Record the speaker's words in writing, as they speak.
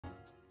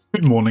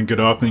Good morning, good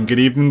afternoon, good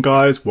evening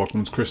guys,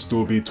 welcome to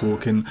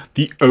ChrisStillBeTalkin,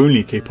 the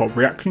only K-pop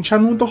reaction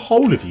channel in the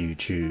whole of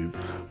YouTube.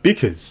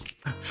 Because,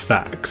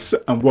 facts,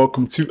 and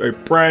welcome to a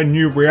brand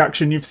new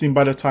reaction. You've seen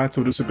by the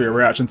title, this will be a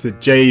reaction to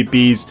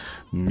JAYB's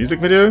music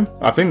video?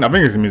 I think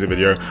it's a music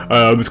video.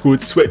 It's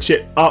called Switch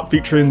It Up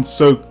featuring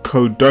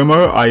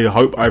Sokodomo. I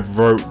hope I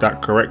wrote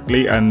that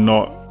correctly and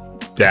not...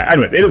 Yeah,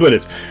 anyways, it is what it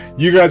is.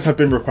 You guys have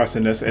been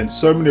requesting this in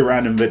so many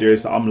random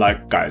videos that I'm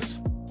like,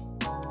 guys,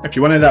 if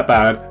you want it that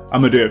bad,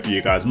 I'm gonna do it for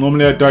you guys.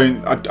 Normally I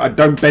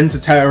don't bend to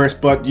terrorists,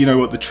 but you know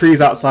what, the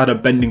trees outside are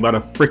bending by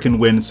the freaking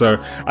wind,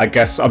 so I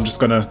guess I'm just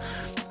gonna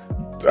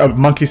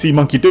monkey see,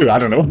 monkey do. I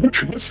don't know what I'm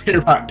trying to say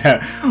right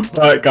there.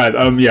 But guys,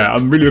 yeah,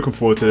 I'm really looking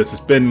forward to this.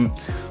 It's been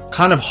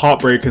kind of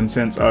heartbreaking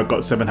since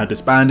GOT7 had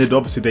disbanded.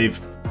 Obviously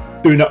they've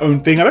doing their own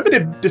thing. I don't think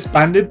they've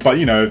disbanded, but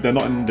you know, they're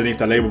not underneath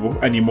their label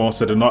anymore,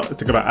 so they're not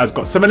together as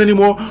GOT7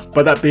 anymore.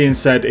 But that being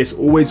said, it's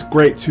always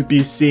great to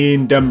be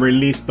seeing them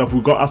release stuff.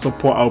 We've got to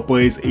support our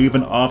boys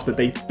even after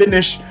they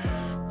finish.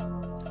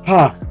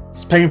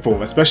 It's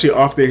painful, especially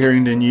after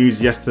hearing the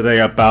news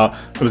yesterday about,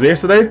 was it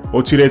yesterday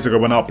or 2 days ago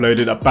when I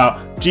uploaded about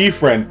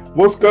GFriend?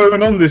 What's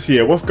going on this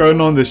year? What's going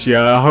on this year?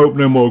 I hope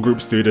no more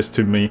groups do this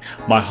to me.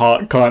 My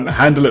heart can't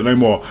handle it no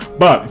more.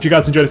 But if you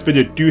guys enjoyed this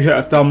video, do hit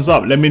a thumbs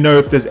up. Let me know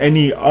if there's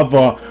any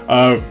other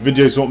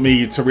videos you want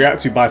me to react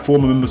to by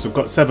former members of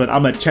GOT7.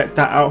 I'm gonna check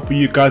that out for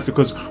you guys,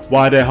 because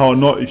why the hell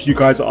not? If you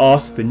guys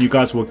ask, then you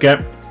guys will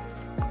get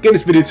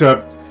this video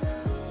to...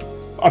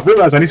 I've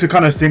realized I need to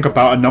kind of think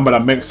about a number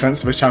that makes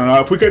sense for this channel.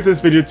 Now, if we get to this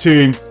video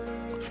to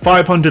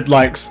 500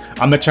 likes,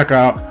 I'm gonna check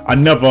out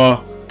another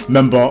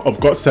member of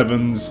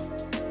GOT7's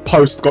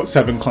post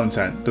GOT7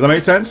 content. Does that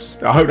make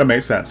sense? I hope that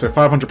makes sense. So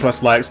 500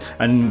 plus likes,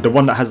 and the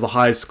one that has the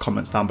highest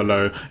comments down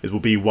below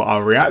will be what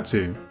I'll react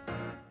to.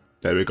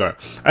 There we go.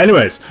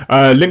 Anyways,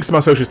 links to my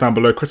socials down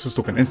below.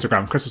 ChrisStillBeTalkin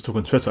Instagram,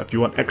 ChrisStillBeTalkin Twitter. If you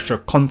want extra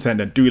content,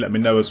 then do let me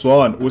know as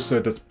well. And also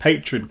there's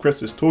Patreon,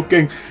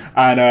 ChrisStillBeTalkin,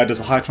 and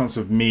there's a high chance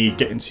of me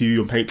getting to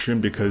you on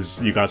Patreon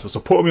because you guys are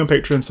supporting me on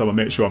Patreon, so I'm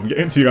gonna make sure I'm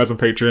getting to you guys on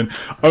Patreon.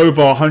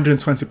 Over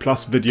 120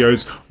 plus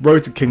videos,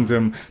 Road to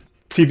Kingdom,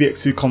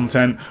 TVXU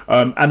content,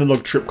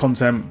 analog trip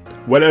content,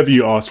 whatever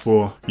you ask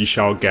for, you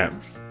shall get,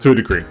 to a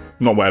degree.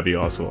 Not whatever you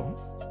ask for.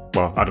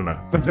 Well, I don't know.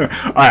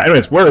 Alright,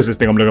 anyways, where is this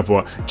thing I'm looking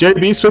for?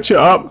 JAYB, Switch It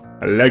Up.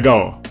 Let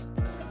go.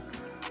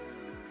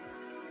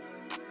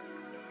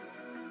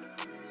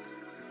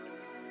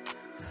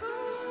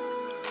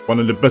 One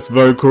of the best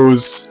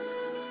vocals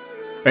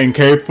in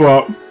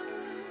K-pop.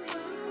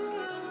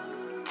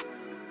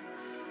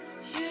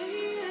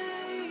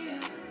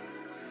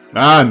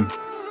 Man.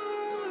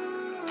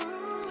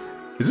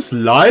 Is this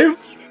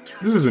live?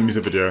 This is a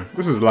music video.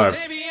 This is live.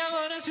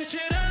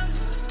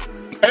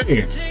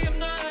 Hey.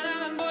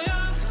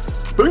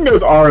 Bring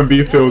those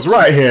R&B feels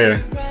right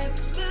here.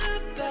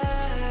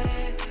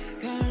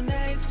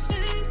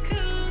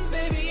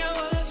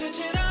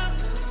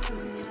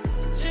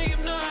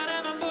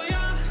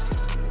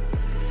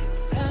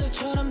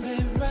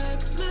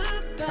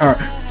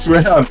 Alright,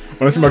 swear down.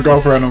 When I see my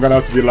girlfriend, I'm gonna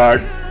have to be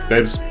like,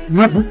 babes,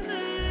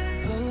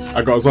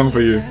 I got a song for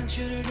you.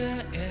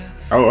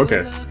 Oh,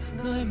 okay.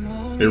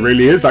 It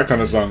really is that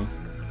kind of song.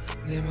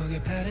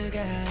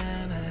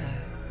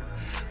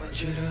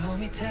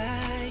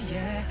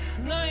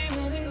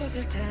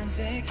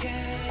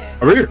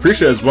 I really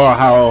appreciate as well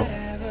how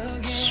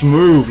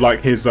smooth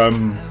like his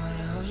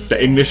the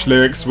English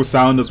lyrics will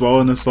sound as well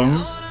in his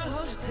songs.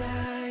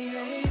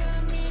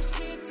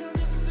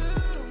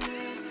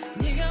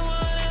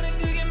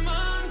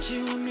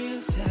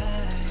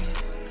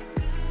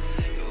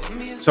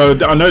 So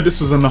I know this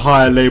was on the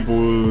higher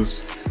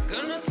labels,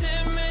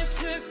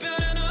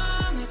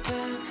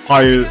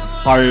 higher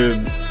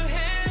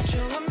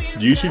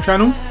YouTube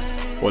channel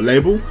or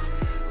label.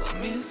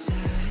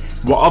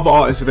 What other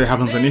artists do they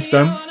have underneath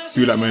them?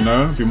 Do let me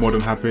know. I'd be more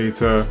than happy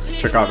to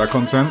check out their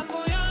content.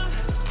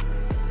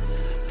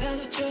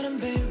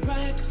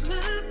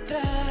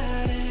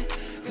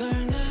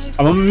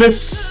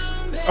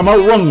 Am I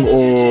wrong,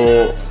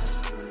 or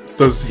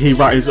does he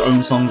write his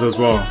own songs as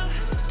well?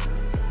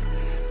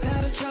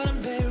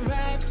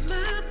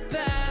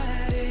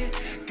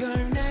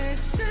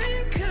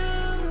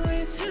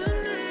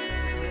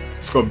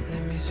 It's got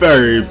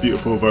very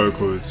beautiful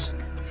vocals.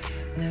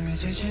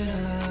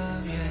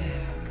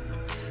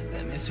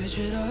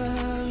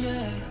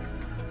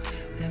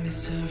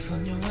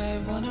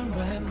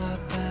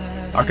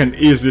 I can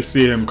easily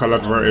see him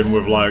collaborating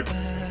with like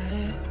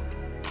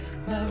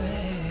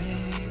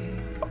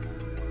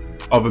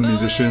other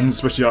musicians,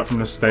 especially out from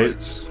the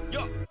States.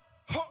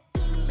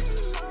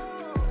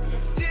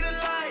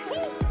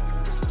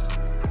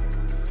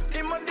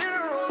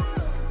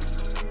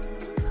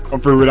 I'm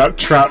through with that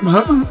trap.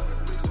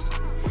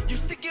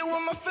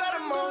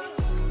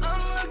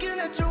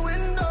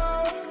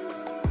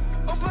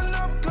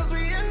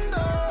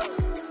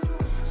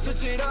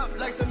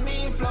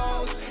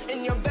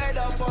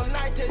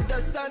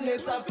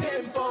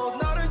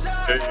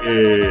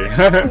 Hey.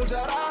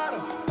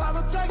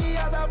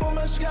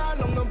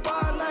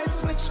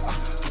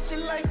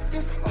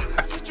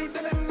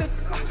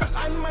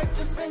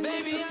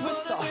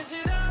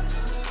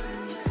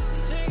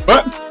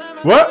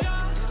 What?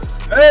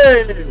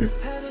 Hey!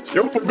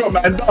 You forgot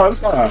man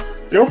dance, huh?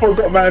 You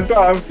forgot man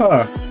dance,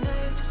 huh?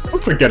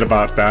 Don't forget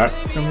about that.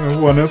 I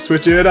wanna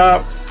switch it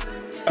up.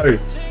 Hey,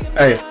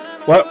 hey,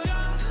 what?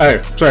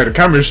 Hey, sorry, the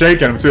camera's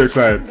shaking. I'm too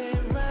excited.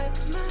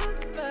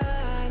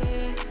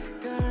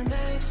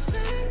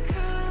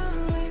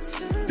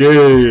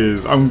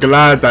 Jeez, I'm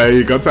glad that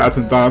you got to add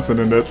some dancing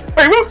in this.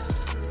 Wait, what?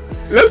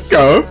 Let's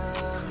go.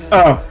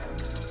 Oh.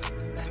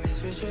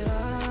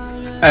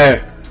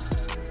 Hey.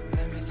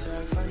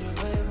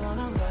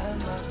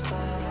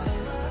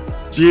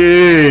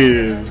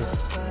 Jeez.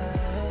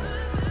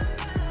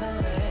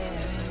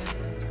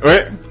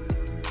 Wait.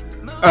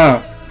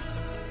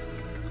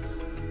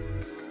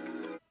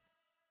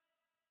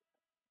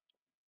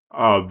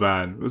 Oh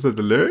man, was that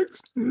the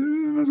lyrics?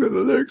 Let's get the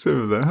lyrics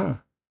over there, huh?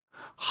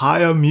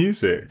 Higher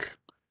music.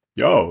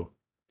 Yo.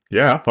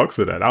 Yeah, I fucks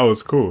with that. That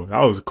was cool.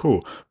 That was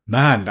cool.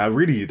 Man, that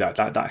really that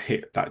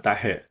hit. That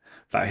hit.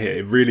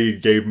 It really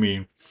gave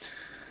me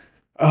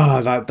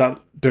that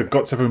the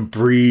GOT7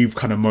 breathe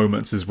kind of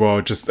moments as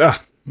well. Just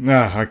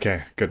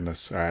okay,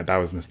 goodness. Alright, that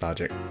was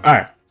nostalgic.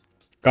 Alright,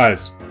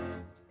 guys.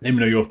 Let me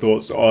know your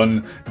thoughts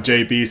on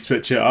JB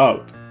Switch It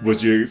Up.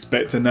 Was you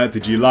expecting that?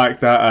 Did you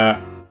like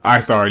that? I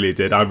thoroughly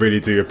did. I really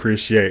do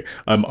appreciate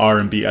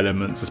R&B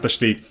elements,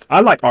 especially I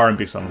like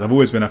R&B songs. I've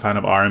always been a fan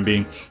of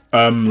R&B.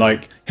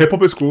 Like hip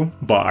hop is cool,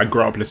 but I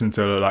grew up listening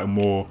to like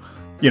more,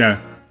 you know,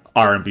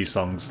 R&B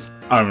songs.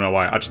 I don't know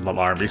why, I just love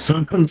R&B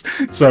songs.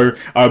 So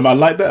I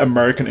like the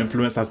American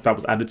influence that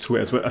was added to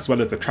it, as well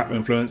as the trap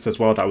influence as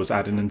well that was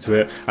added into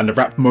it, and the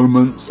rap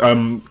moments.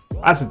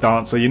 As a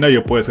dancer, you know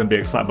your boy's gonna be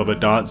excited about the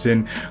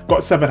dancing.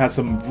 GOT7 had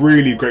some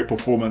really great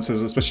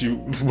performances, especially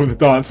with the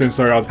dancing,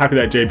 so I was happy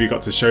that JB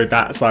got to show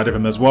that side of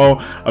him as well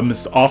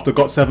after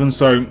GOT7.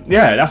 So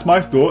yeah, that's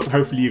my thoughts.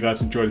 Hopefully you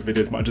guys enjoyed this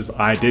video as much as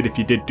I did. If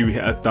you did, do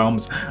hit a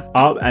thumbs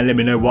up and let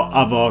me know what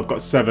other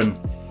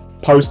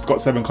GOT7 post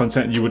GOT7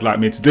 content you would like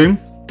me to do.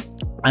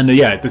 And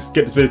yeah, just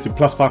get this video to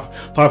plus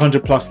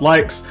 500 plus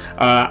likes,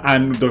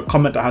 and the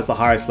comment that has the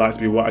highest likes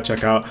will be what I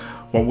check out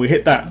when we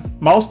hit that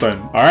milestone.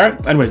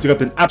 Alright, anyways, you guys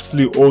have been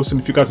absolutely awesome.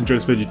 If you guys enjoyed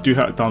this video, do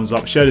hit a thumbs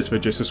up, share this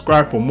video,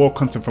 subscribe for more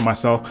content from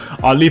myself.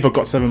 I'll leave a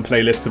GOT7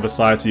 playlist to the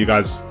side so you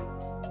guys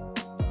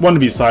want to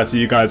be side so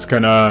you guys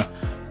can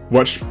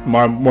watch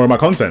more of my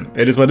content.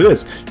 It is what it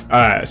is.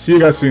 Alright, see you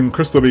guys soon.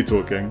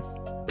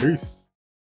 ChrisStillBeTalkin. Peace.